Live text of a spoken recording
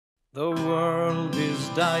The world is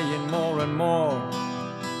dying more and more.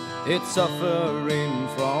 It's suffering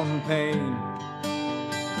from pain.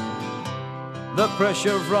 The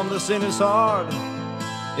pressure from the sin is hard.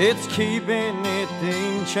 It's keeping it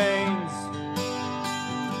in chains.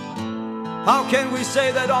 How can we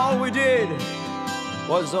say that all we did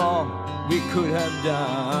was all we could have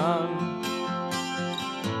done?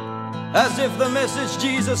 As if the message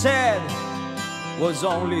Jesus had was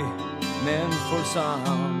only meant for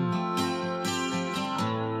some.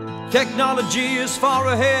 Technology is far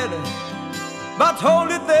ahead, but hold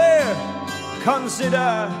it there,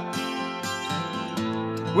 consider.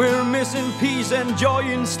 We're missing peace and joy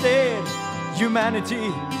instead. Humanity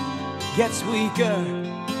gets weaker,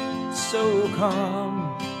 so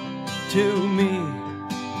come to me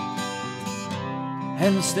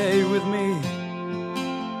and stay with me.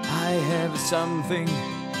 I have something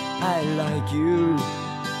I'd like you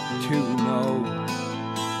to know.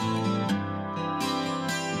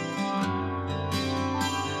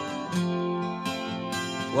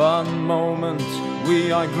 One moment we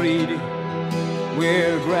are greedy,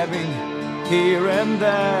 we're grabbing here and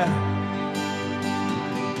there.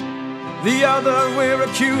 The other we're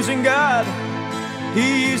accusing God,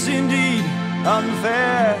 He is indeed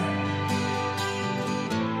unfair.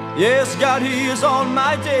 Yes, God, He is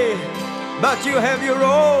almighty, but you have your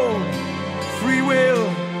own free will.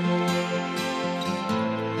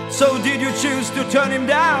 So did you choose to turn Him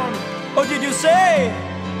down, or did you say,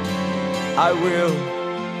 I will?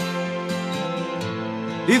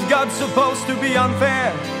 If God's supposed to be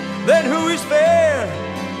unfair, then who is fair?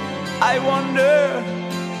 I wonder.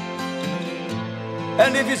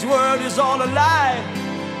 And if His word is all a lie,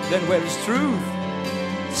 then where is truth?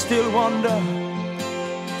 Still wonder.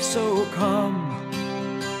 So come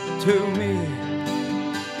to me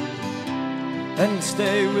and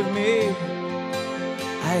stay with me.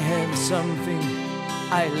 I have something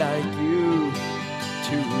I'd like you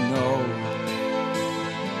to know.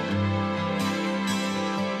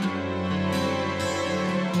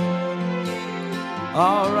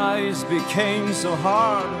 Our eyes became so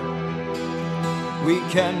hard, we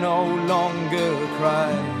can no longer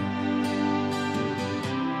cry.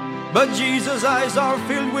 But Jesus' eyes are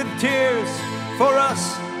filled with tears, for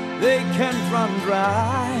us they can't run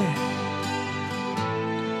dry.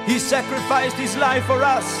 He sacrificed His life for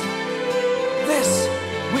us, this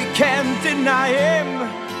we can't deny Him.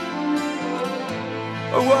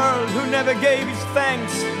 A world who never gave His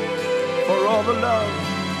thanks for all the love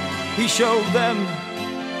He showed them.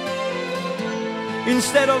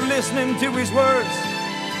 Instead of listening to His words,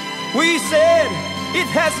 we said it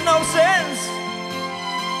has no sense.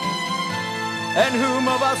 And whom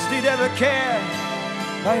of us did ever care?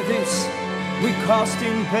 By this we caused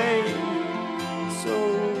Him pain. So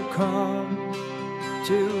come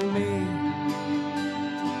to me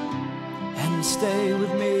and stay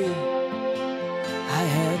with me. I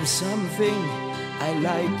have something I'd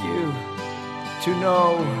like you to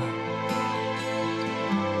know.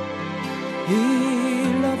 He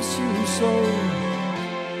loves you so.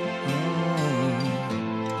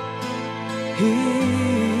 He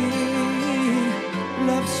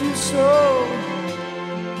loves you so.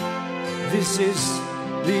 This is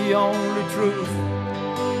the only truth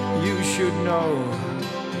you should know.